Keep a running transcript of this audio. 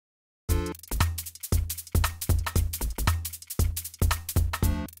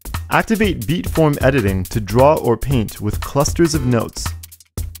Activate BeatForm editing to draw or paint with clusters of notes.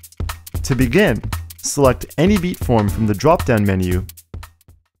 To begin, select any BeatForm from the drop-down menu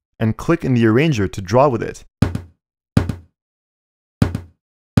and click in the arranger to draw with it.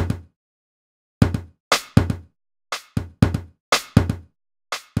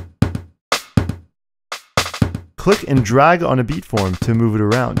 Click and drag on a BeatForm to move it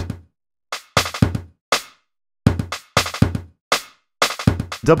around.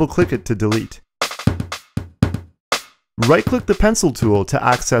 Double-click it to delete. Right-click the pencil tool to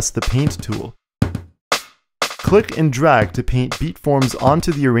access the paint tool. Click and drag to paint BeatForms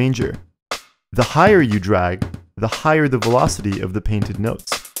onto the arranger. The higher you drag, the higher the velocity of the painted notes.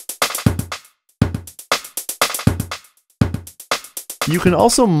 You can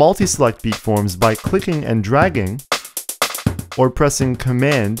also multi-select BeatForms by clicking and dragging, or pressing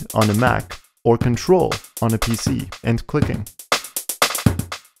Command on a Mac or Control on a PC and clicking.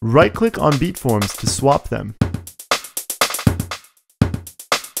 Right-click on BeatForms to swap them.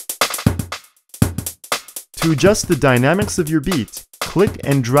 To adjust the dynamics of your beat, click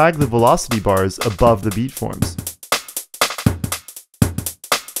and drag the velocity bars above the BeatForms.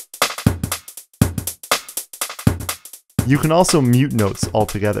 You can also mute notes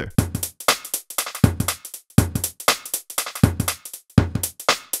altogether.